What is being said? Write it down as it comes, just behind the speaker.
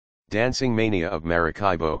Dancing mania of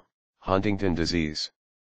Maracaibo, Huntington disease.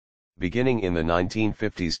 Beginning in the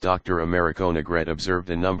 1950s, Dr. Americo Negrete observed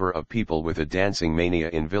a number of people with a dancing mania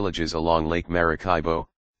in villages along Lake Maracaibo,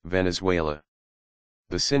 Venezuela.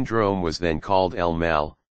 The syndrome was then called El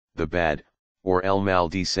Mal, the bad, or El Mal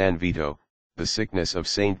de San Vito, the sickness of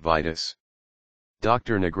Saint Vitus.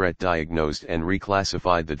 Dr. Negrete diagnosed and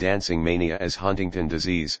reclassified the dancing mania as Huntington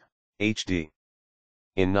disease, HD.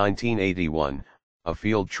 In 1981, a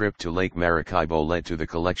field trip to Lake Maracaibo led to the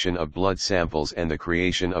collection of blood samples and the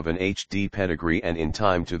creation of an HD pedigree, and in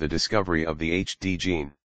time to the discovery of the HD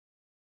gene.